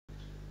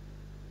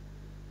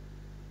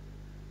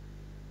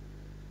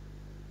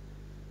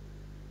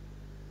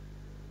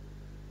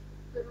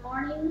Good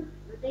morning,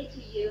 good day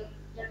to you,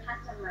 dear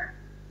customer.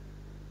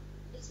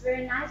 It's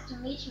very nice to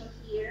meet you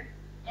here.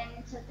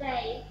 And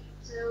today,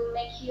 to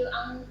make you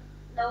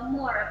know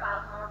more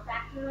about our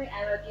factory,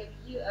 I will give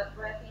you a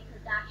brief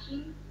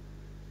introduction.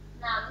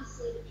 Now, this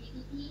is the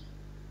PPT.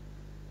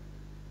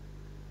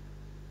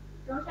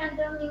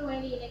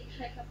 WEILI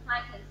Electric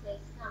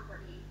Appliances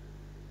Company,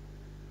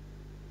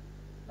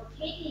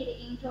 located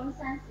in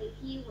Zhongshan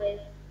City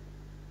with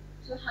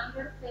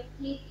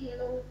 250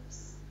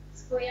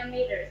 square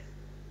meters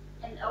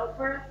and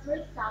over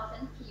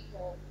 3,000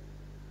 people.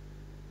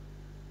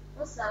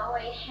 Also,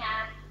 we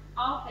have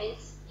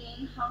office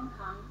in Hong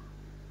Kong.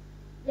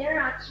 There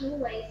are two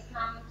ways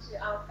coming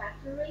to our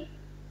factory.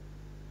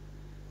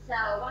 So,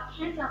 what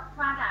kinds of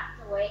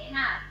products we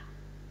have?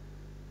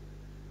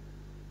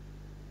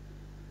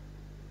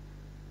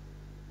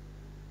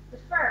 The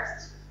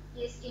first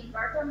is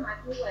inverter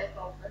microwave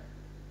oven.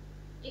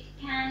 It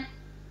can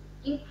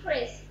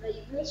increase the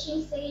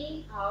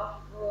efficiency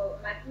of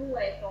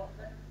microwave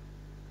oven.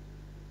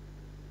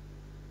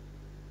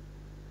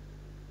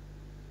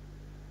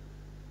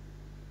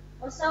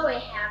 Also, we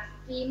have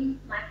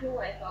steam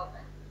microwave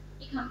oven.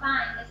 It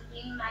combines the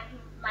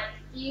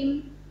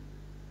steam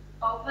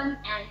oven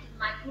and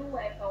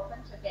microwave oven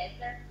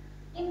together.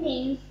 It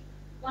means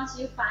once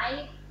you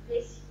buy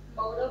this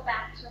model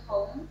back to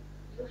home,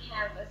 you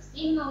have a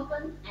steam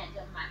oven and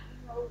a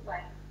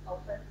microwave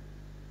oven.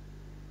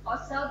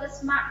 Also, the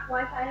smart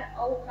Wi-Fi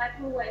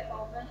microwave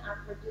oven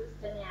are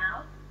produced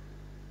now.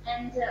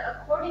 And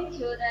according to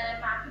the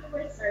market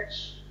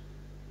research,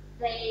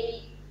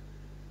 the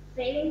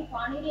saving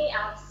quantity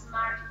of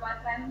smart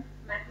Wi-Fi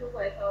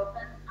microwave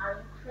oven are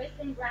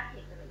increasing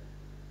rapidly.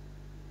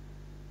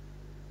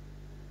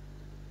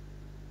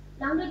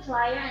 Laundry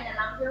dryer and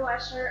laundry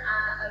washer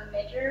are a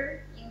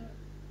major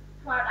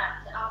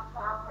product of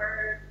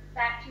our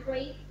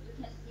factory.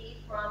 You can see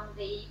from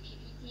the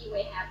PPT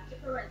we have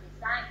different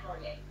design for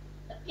it.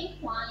 The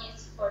pink one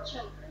is for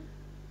children.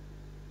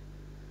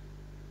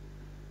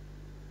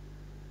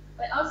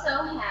 We also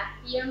have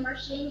beer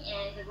machine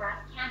and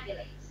rice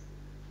candidate.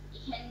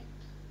 You can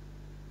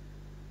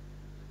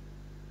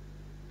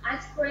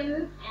ice cream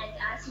and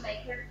ice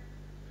maker.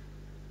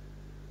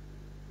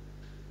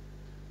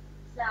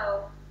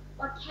 So,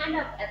 what kind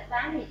of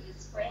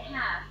advantages we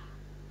have?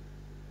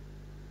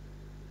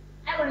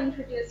 I will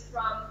introduce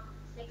from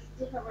 6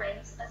 different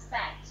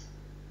aspects.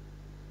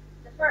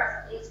 The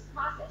first is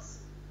process,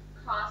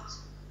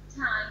 cost,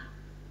 time,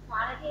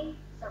 quality,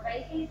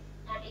 services,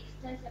 and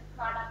extensive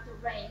product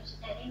range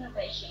and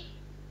innovation.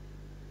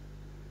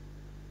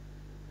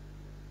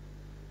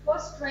 For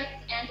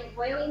strict and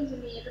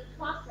well-engineered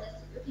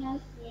process, you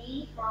can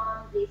see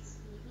from this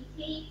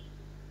PPT,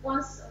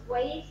 once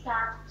we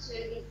start to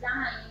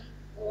design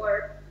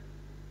or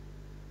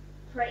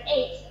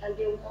create a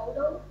new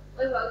model,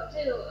 we will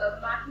do a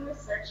market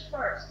research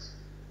first,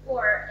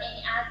 or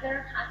any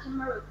other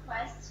customer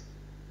request,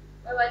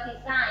 we will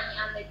design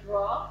on the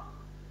draw.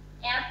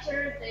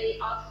 After the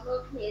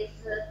outlook is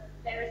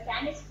very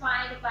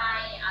satisfied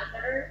by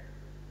other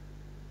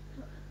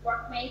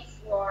workmates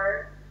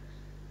or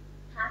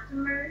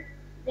customer,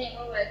 then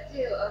we will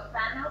do a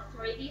final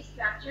 3D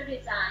structure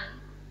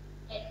design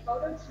and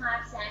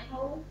prototype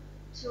sample,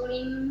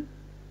 tooling,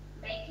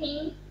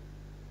 making,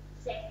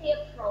 safety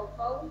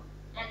approval,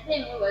 and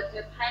then we will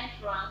do paint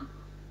run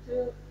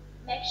to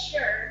make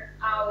sure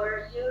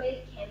our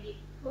unit can be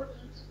put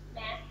into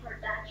mass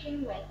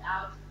production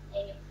without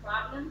any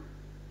problem.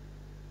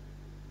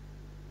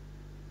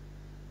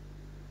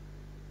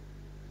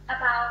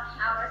 About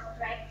our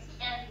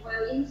strict and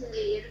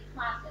well-engineered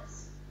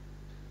process.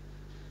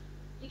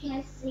 You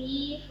can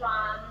see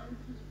from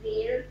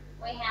there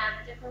we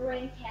have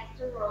different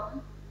test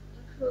rooms,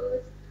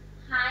 includes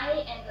high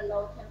and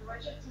low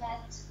temperature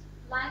test,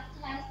 light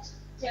test,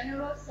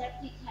 general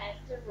safety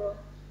test room,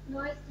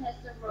 noise test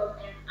room,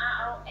 and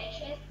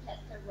ROHS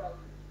test room.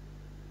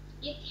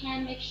 It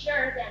can make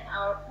sure that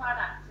our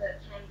product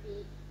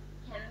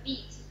can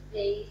meet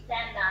the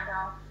standard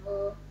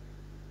of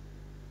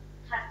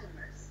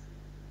customers.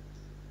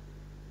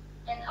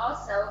 And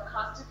also,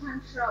 cost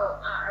control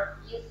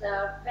is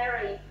a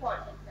very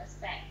important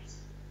aspect.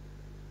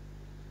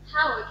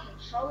 How we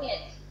control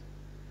it?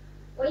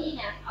 We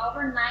have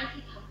over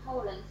 90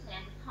 components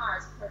and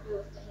parts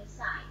produced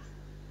inside.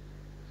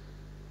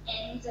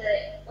 And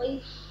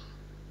we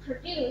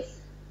produce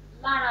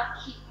a lot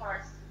of key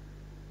parts,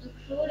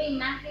 including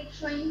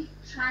magnetron,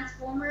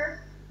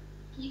 transformer,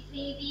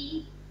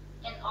 PCB,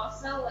 and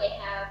also we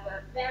have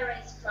a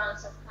very strong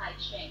supply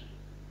chain.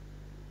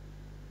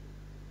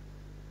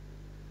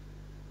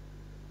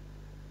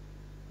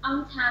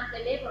 On-time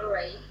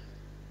delivery.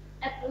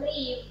 I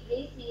believe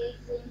this is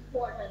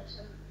important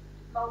to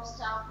most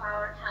of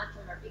our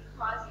customers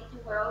because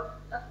it will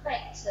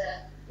affect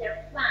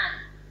their plan,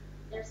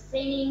 their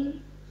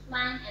selling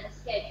plan and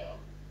schedule.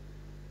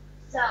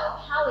 So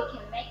how we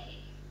can make it?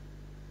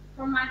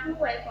 For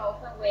microwave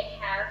oven, we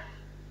have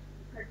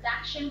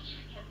production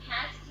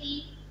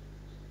capacity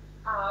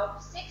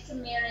of 6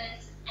 million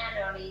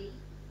annually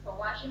For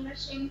washing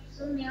machine,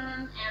 2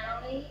 million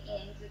annually,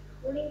 and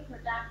cooling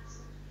products,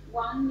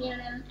 1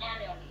 million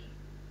annually.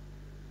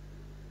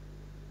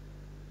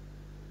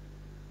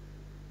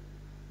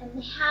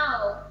 And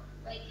how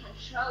we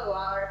control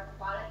our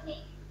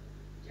quality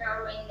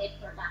during the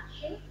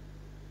production.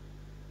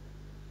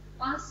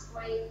 Once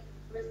we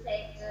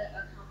receive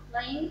a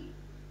complaint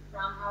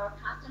from our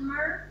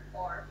customer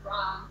or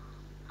from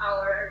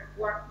our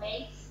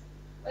workmates,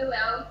 we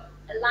will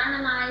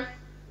analyze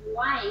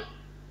why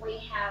we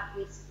have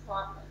this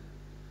problem.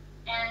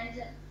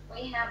 And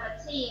we have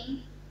a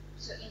team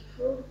to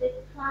improve the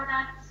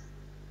product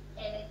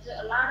and do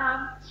a lot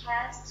of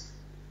tests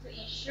to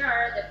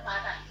ensure the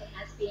product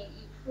has been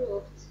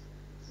improved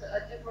to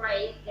a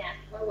degree that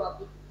we will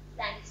be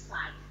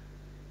satisfied.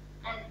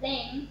 And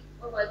then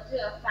we will do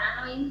a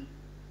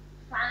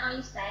final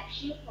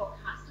inspection for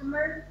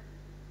customer.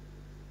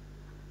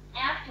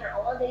 After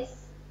all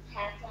this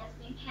test has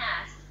been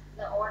passed,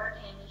 the order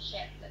can be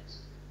shipped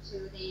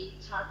to the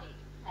target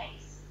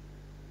place.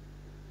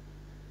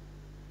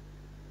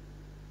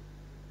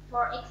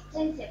 For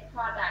extensive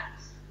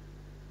products,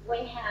 we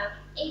have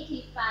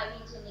 85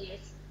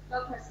 engineers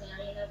focusing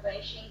on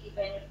innovation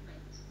development.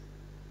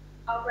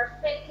 Over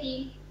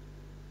 50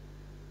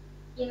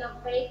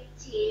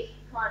 innovative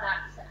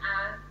products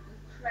are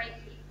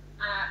created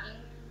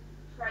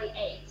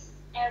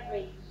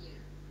every year.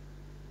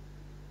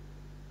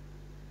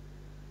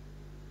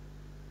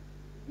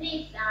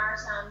 These are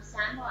some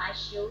samples I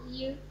showed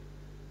you.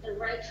 The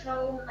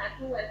retro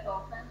microwave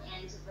oven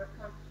and the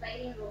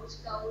completely rose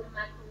gold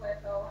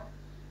microwave oven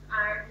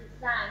are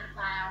designed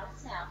by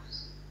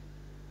ourselves.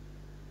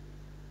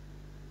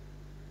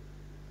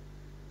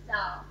 So,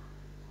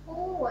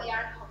 who we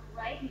are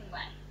cooperating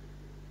with?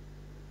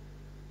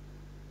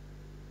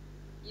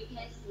 You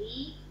can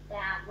see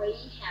that we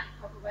have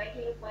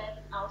cooperated with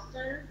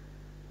Ulster,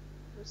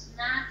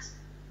 Kusnat,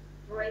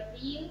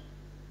 Review,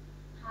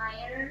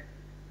 Hire,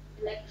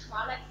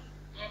 Electronics,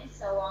 and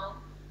so on.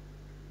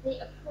 They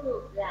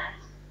approve that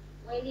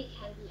WEILI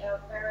can be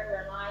a very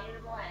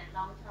reliable and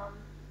long-term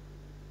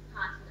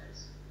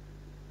partners.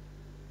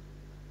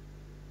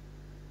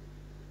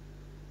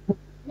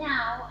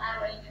 Now I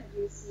will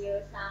introduce you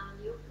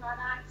some new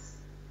products.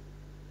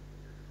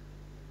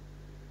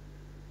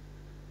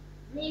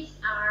 These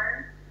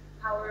are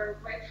our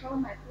retro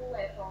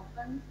microwave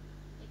oven.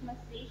 You can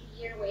see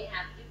here we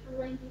have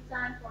different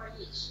design for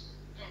each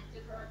and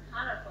different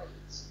color for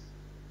each.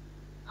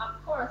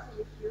 Of course,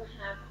 if you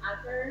have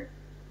other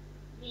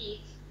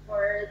needs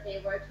for the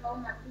retro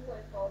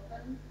microwave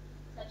oven,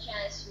 such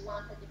as you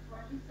want a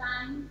different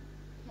design,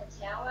 you can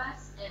tell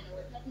us and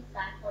we can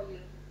design for you.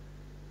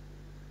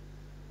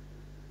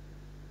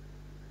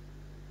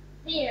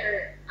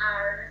 Here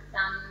are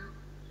some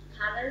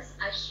colors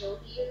I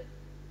showed you.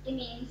 It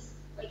means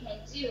we can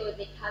do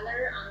the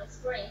color on the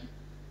screen.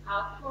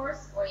 Of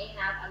course, we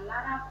have a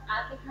lot of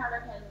other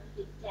color can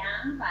be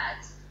done,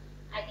 but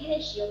I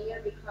didn't show you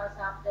because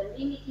of the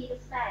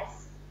limited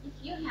space. If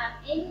you have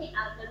any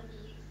other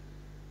needs,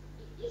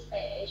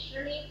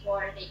 especially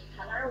for the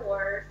color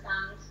or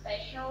some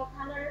special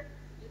color,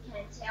 you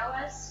can tell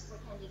us, we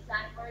can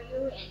design for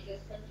you and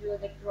just send you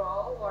the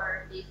draw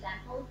or the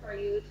sample for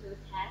you to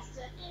test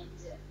and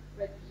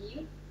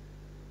review.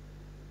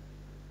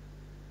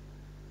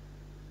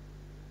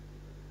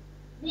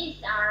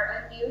 These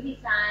are a new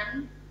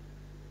design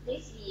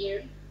this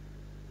year.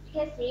 You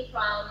can see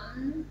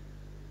from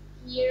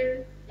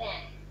here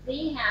that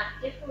they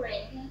have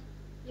different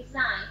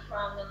design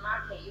from the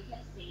market. You can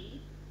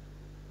see.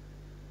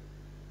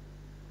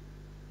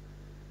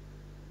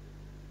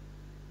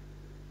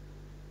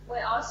 We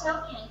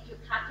also can do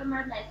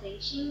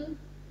customization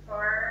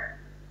for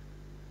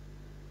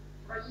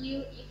you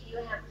if you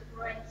have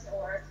different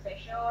or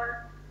special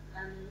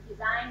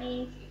design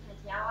needs. You can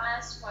tell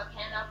us what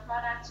kind of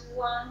product you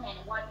want and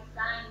what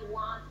design you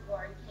want,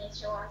 or you can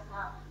show us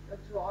how the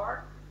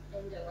drawer,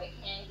 and we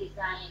can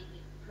design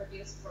and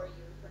produce for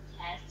you for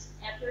test.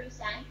 After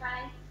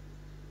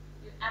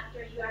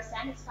you are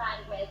satisfied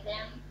with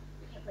them,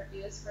 we can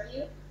produce for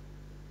you.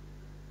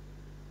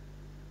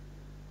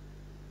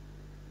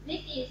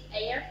 This is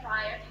air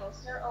fryer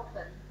toaster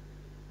oven.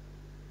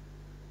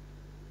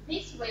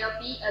 This will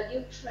be a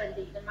new trend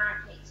in the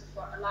market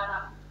for a lot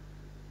of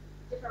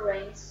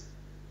different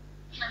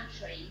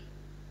countries,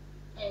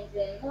 and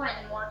more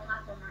and more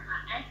customers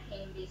are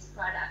asking this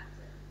product.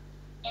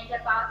 And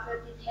about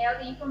the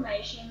detailed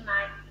information,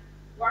 my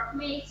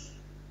workmate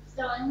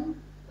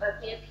Stone will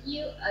give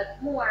you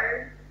a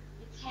more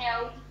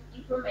detailed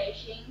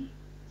information.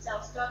 So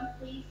Stone,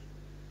 please.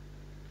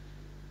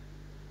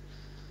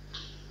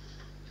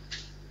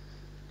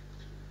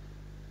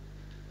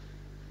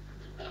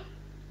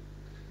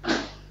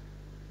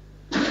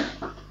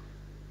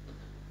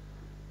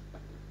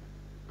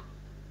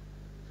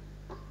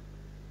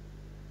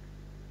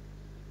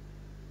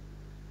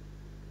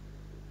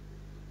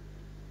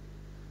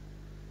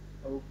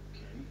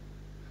 Okay.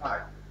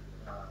 Hi,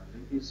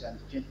 ladies and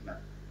gentlemen.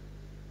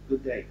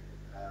 Good day.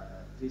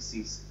 This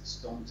is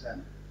Stone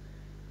 10.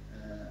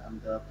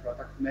 I'm the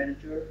product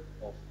manager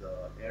of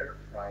the air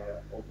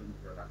fryer oven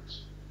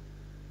products.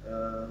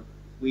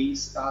 We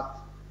start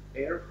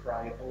air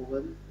fryer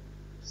oven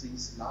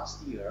since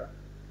last year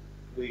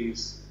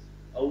with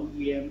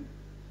OEM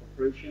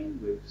cooperation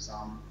with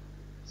some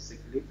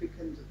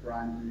significant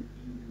brand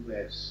in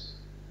US.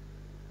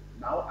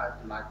 Now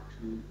I'd like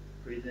to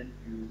present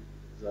you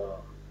the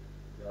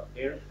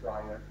air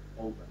fryer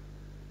oven.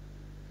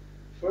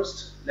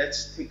 First,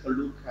 let's take a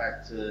look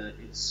at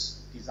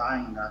its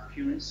design and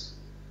appearance.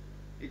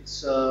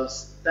 It's a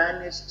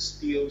stainless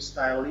steel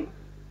styling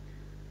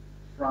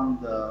from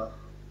the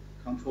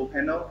control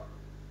panel,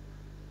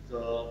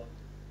 the,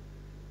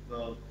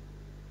 the,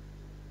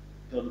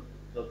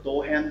 the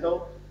door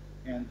handle,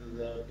 and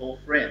the door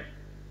frame.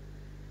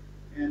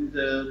 And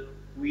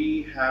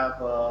we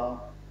have a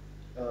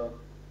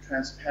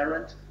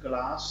transparent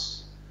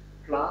glass,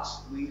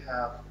 plus we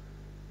have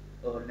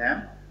a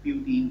lamp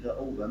built in the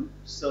oven,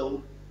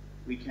 so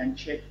we can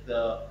check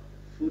the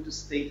food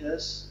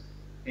status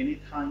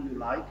anytime you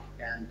like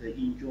and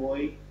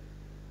enjoy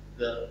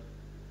the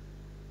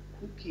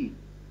cooking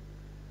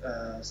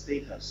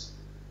status.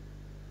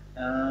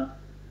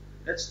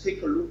 Let's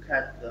take a look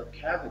at the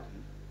cavity.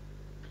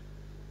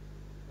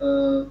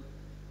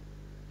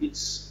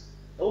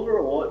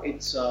 Overall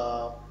it's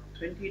 20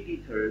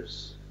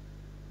 liters,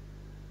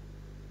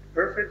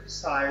 perfect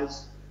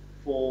size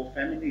for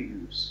family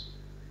use.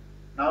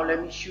 Now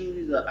let me show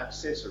you the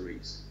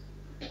accessories.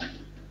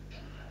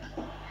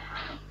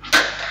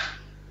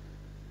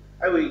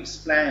 I will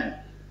explain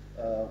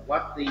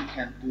what they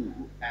can do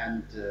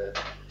and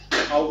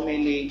how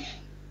many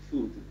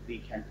food they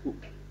can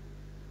cook.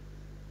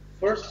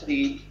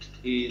 Firstly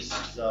is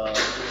the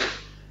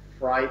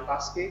fry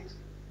basket.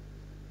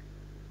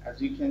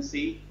 As you can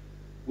see,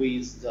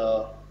 with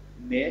the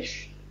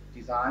mesh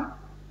design,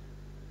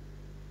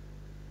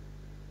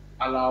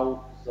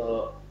 allow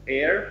the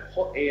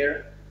hot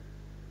air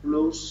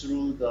blows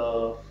through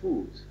the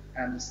food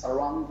and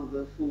surround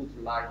the food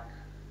like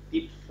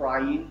deep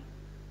frying,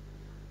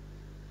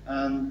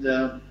 and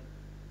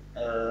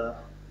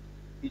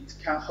it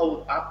can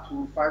hold up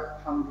to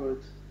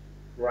 500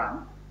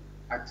 grams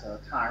at a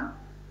time.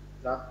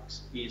 That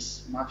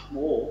is much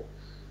more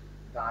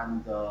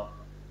than the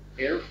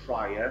air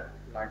fryer,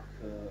 like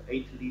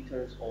 8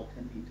 liters or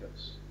 10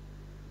 liters.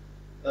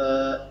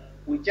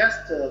 We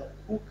just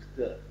cooked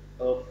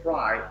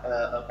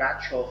a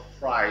batch of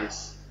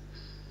fries.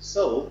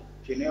 So,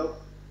 Janelle,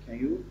 can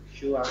you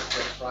show us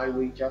the fry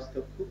we just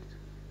cooked?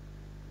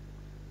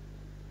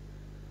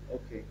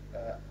 Okay,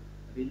 a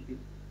little bit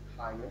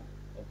higher.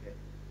 Okay.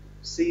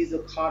 See the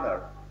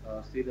color.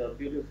 See the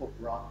beautiful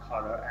brown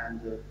color and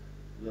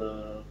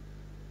the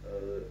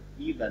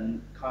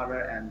even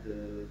color, and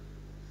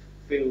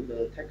feel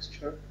the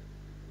texture.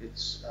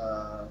 It's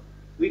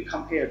we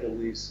compared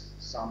with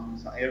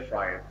some air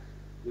fryer.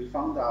 We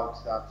found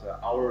out that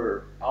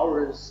our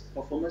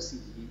performance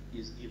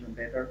is even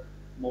better,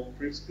 more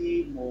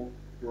crispy, more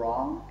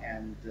brown,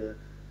 and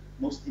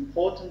most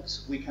important,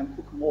 we can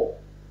cook more,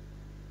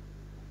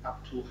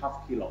 up to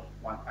half kilo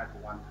at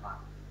one time.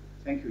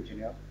 Thank you,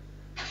 Janelle.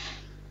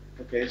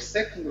 Okay,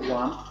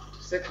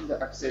 second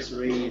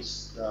accessory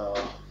is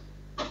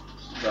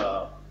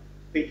the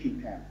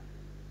baking pan.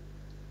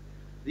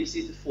 This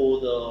is for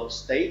the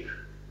steak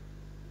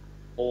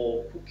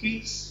or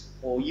cookies,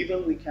 or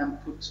even we can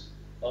put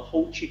a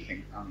whole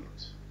chicken on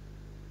it.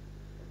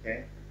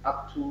 Okay,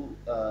 up to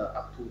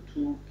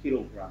 2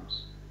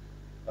 kilograms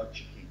of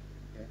chicken.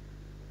 Okay.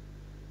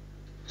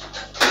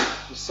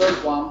 The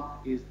third one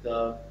is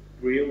the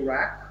grill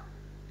rack.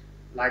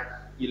 Like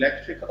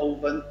electric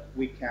oven,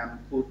 we can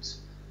put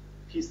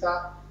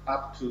pizza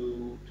up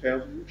to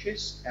 12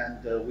 inches,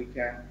 and we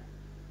can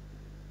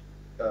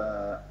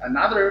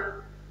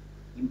another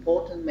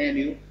important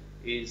menu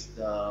is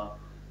the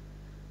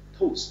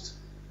toast.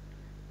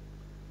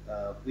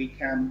 We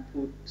can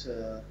put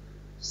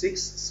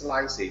 6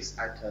 slices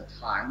at a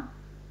time,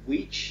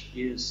 which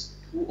is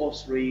 2 or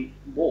 3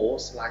 more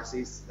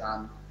slices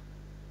than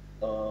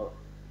a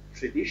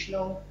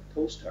traditional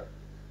toaster.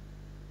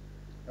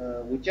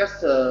 We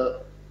just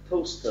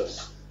toast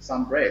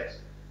some bread.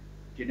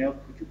 Janelle,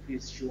 could you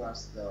please show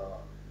us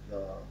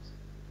the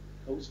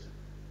toaster?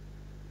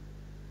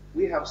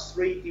 We have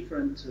 3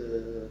 different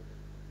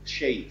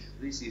shades.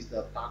 This is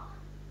the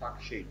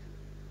dark shade.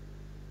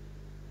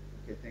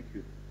 Okay, thank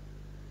you.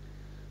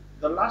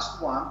 The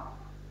last one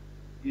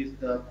is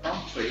the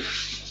palm tray.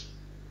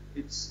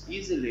 It's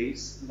easily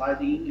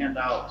sliding in and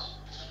out,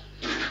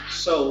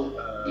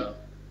 so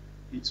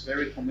it's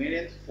very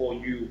convenient for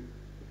you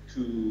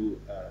to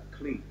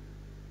clean.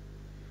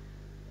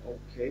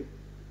 Okay,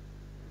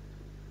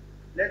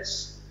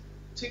 let's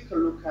take a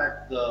look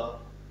at the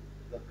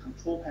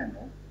control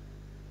panel.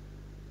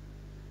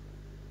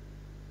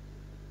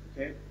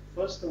 Okay,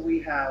 first we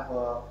have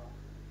a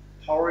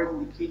power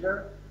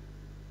indicator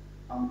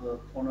on the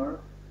corner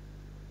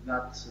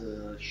that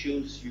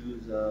shows you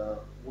the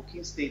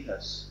working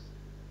status,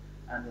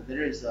 and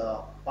there is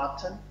a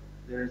button,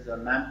 there is a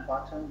lamp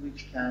button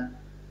which can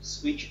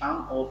switch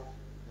on off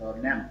the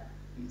lamp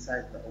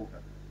inside the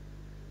oven.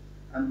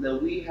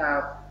 And we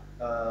have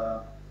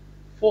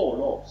 4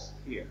 knobs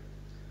here.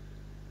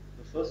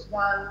 The first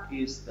one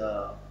is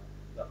the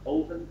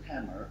oven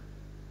timer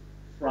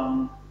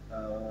from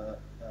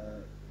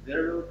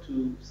 0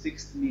 to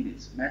 6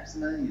 minutes.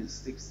 Maximum is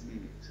 6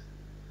 minutes.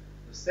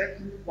 The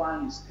second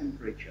one is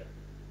temperature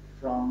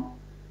from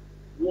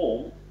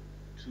warm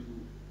to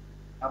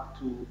up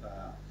to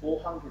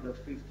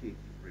 450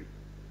 degrees.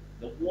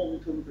 The warm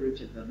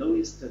temperature, the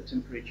lowest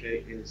temperature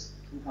is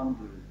 200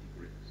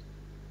 degrees.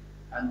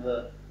 And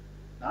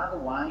another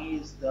one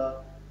is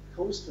the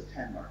toast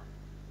timer.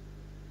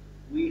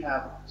 We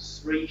have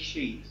 3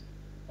 shades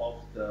of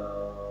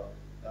the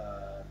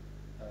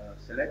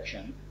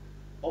selection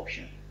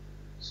option.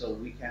 So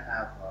we can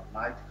have a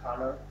light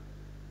color,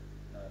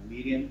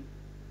 medium,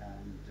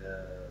 and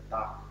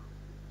dark.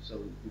 So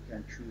we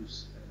can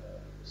choose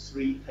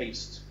 3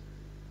 tastes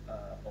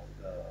of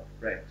the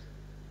bread.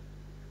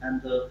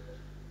 And the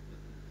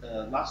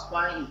last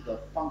one is the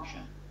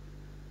function.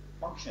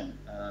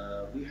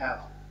 We have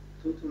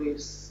totally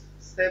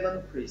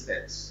 7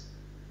 presets.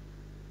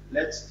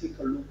 Let's take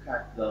a look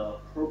at the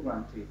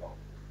program table.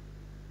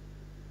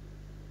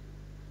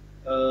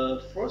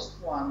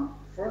 First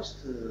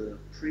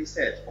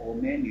preset or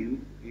menu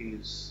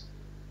is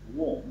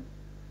warm.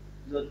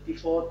 The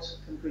default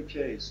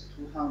temperature is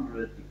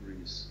 200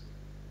 degrees,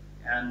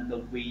 and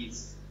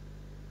with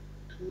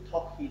 2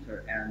 top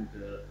heater and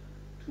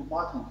 2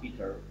 bottom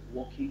heater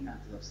working at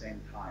the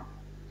same time.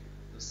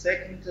 The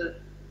second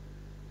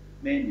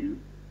menu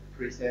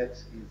preset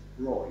is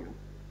broil.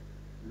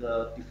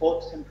 The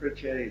default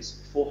temperature is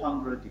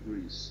 400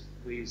 degrees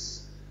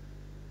with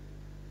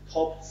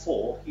top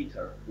 4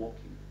 heater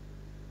working.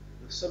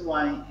 The third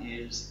one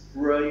is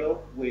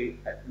broil with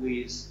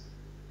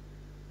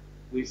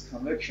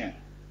convection.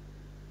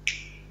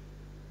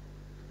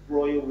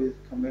 Broil with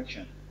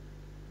convection.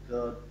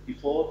 The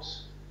default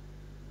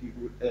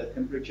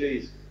temperature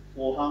is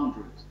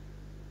 400.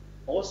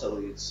 Also,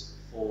 it's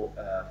for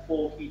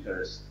 4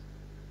 heaters.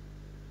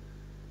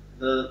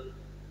 The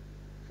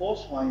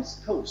fourth one is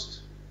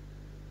toast.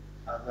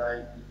 As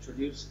I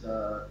introduced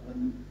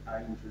when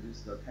I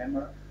introduced the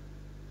timer,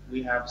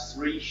 we have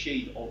 3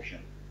 shade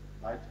option: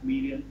 light,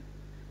 medium,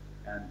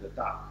 and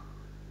dark.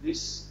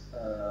 This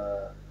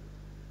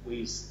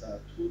with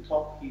 2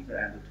 top heater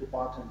and 2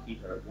 bottom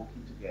heater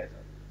working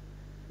together.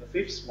 The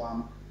fifth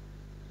one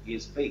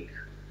is bake.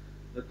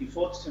 The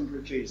default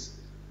temperature is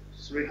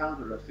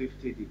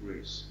 350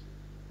 degrees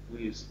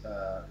with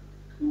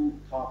 2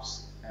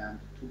 tops and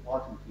 2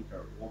 bottom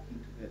heater working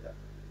together.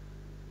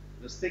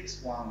 The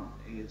sixth one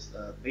is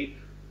bake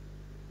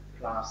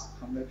plus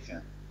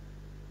convection.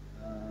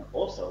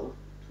 Also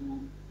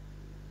 2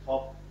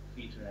 top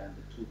heater and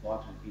 2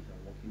 bottom heater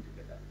working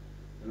together.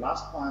 The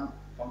last one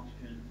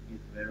function is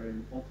very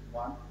important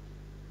one,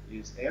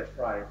 is air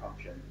fryer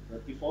function. The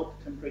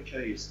default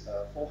temperature is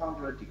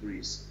 400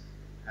 degrees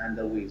and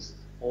with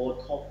all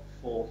top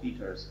 4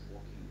 heaters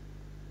working.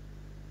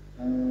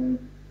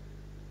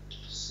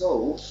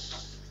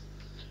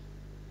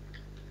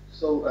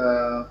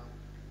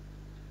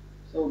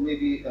 So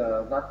maybe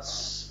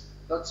that's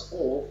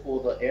all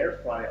for the air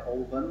fryer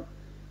oven.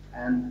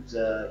 And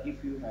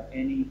if you have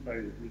any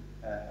query,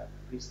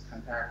 please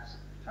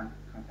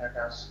contact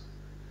us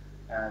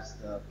as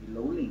the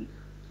below link.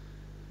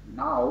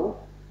 Now,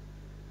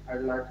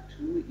 I'd like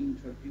to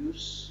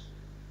introduce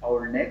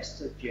our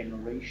next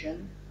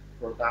generation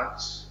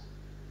products,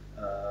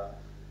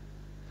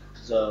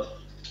 the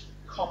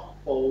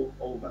combo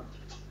oven.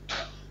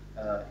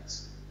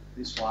 It's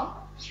this one.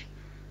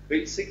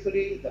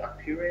 Basically, the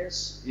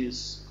appearance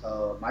is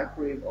a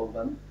microwave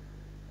oven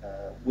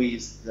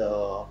with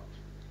the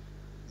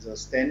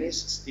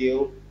stainless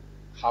steel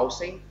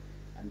housing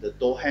and the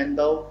door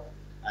handle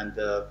and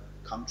the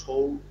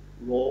control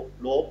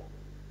knob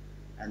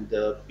and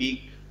the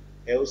big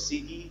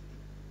LCD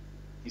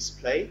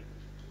display.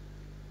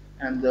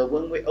 And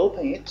when we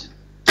open it,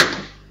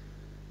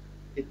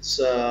 it's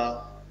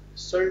a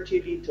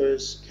 30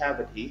 liters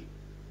cavity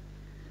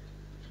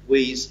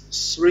with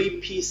 3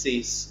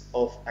 pieces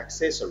of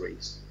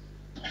accessories.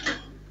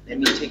 Let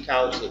me take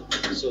out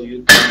so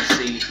you can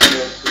see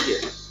more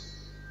clearly.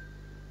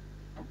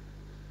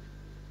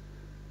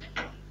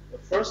 The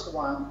first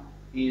one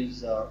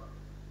is a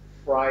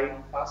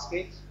frying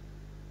basket.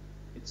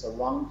 It's a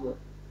round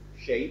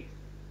shape,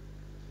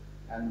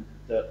 and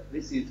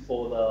this is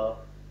for the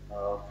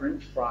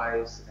French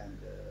fries and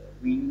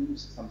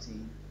wings,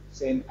 something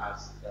same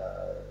as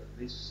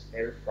this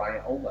air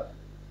fryer oven.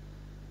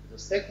 The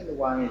second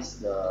one is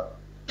the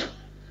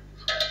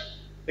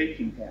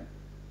baking pan,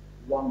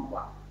 round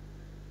one.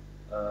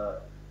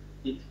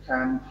 It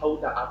can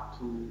hold up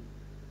to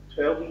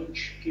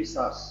 12-inch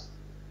pizzas,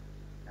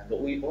 and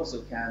we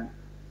also can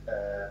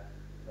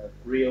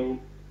grill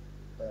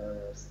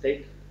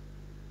steak.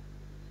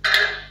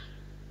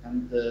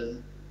 And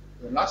the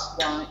last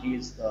one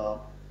is the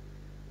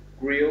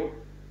grill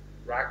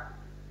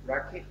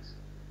racket,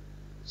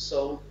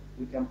 so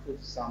we can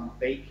put some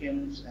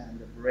bacon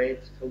and bread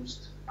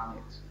toast on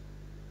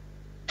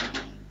it.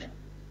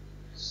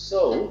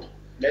 So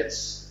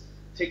let's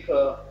take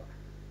a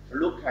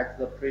look at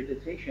the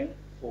presentation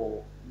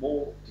for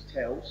more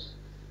details.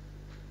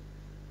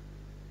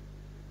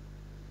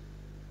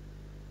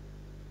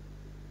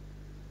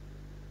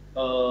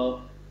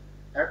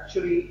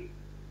 Actually,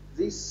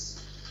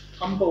 this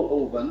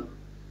combo oven,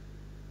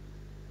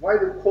 why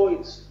do we call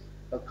it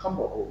a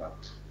combo oven?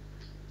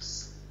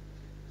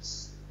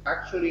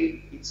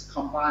 Actually, it's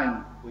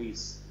combined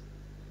with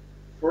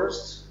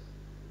first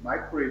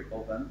microwave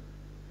oven,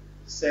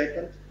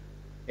 second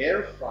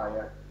air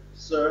fryer,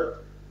 third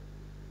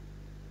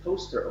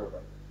toaster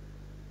oven,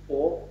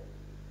 fourth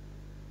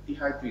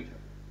dehydrator.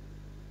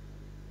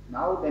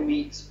 Now let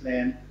me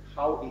explain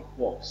how it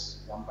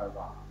works one by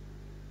one.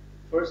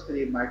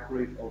 Firstly,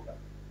 microwave oven.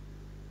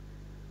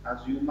 As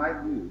you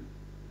might know,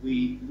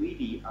 we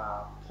really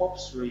are top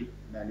 3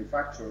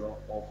 manufacturer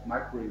of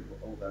microwave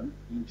oven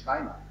in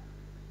China.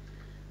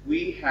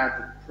 We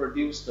had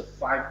produced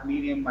 5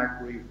 million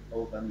microwave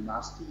oven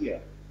last year.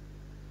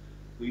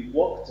 We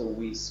worked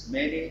with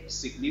many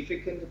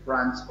significant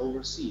brands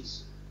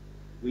overseas.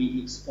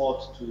 We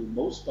export to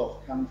most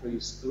of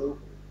countries globally.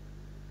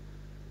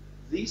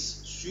 This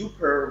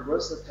super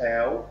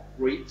versatile,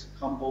 great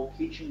combo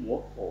kitchen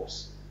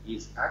workhorse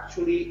is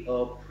actually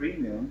a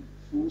premium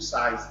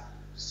full-size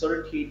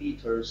 30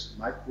 liters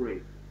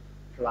microwave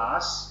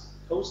plus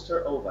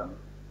toaster oven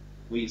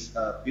with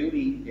a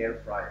built-in air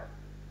fryer.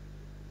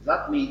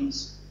 That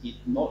means it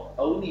not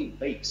only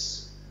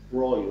bakes,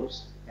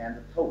 broils, and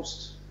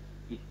toasts,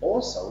 it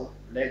also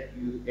lets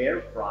you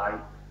air fry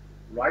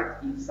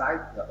right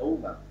inside the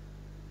oven.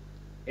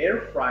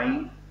 Air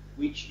frying,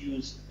 which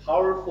uses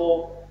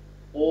powerful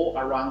all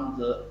around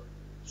the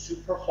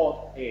super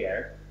hot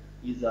air,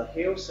 is a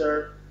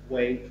healthier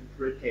way to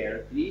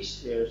prepare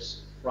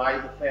delicious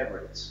fried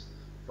favorites,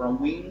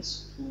 from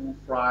wings to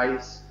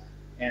fries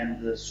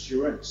and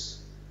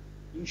shrimps.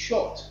 In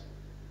short,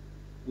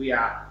 we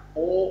are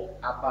all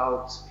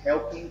about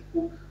helping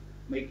cook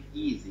make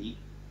easy,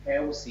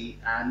 healthy,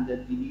 and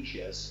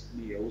delicious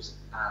meals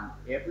an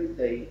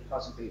everyday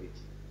possibility.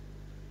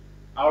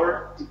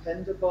 Our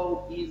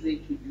dependable,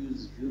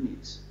 easy-to-use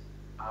units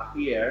are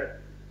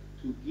here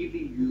to give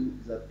you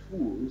the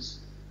tools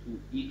to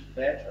eat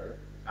better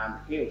and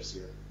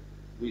healthier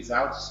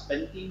without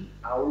spending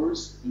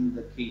hours in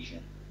the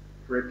kitchen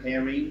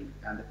preparing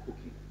and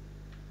cooking.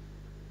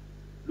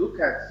 Look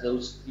at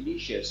those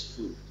delicious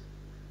food.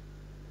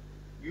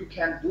 You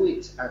can do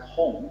it at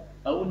home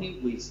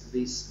only with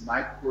this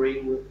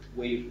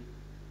microwave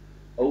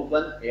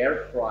oven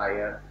air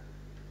fryer.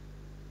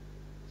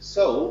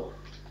 So,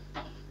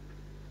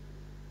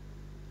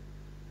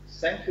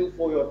 thank you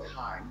for your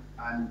time,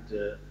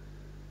 and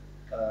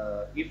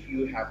if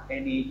you have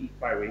any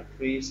inquiry,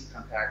 please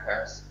contact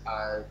us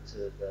at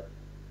the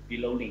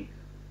below link.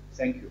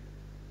 Thank you.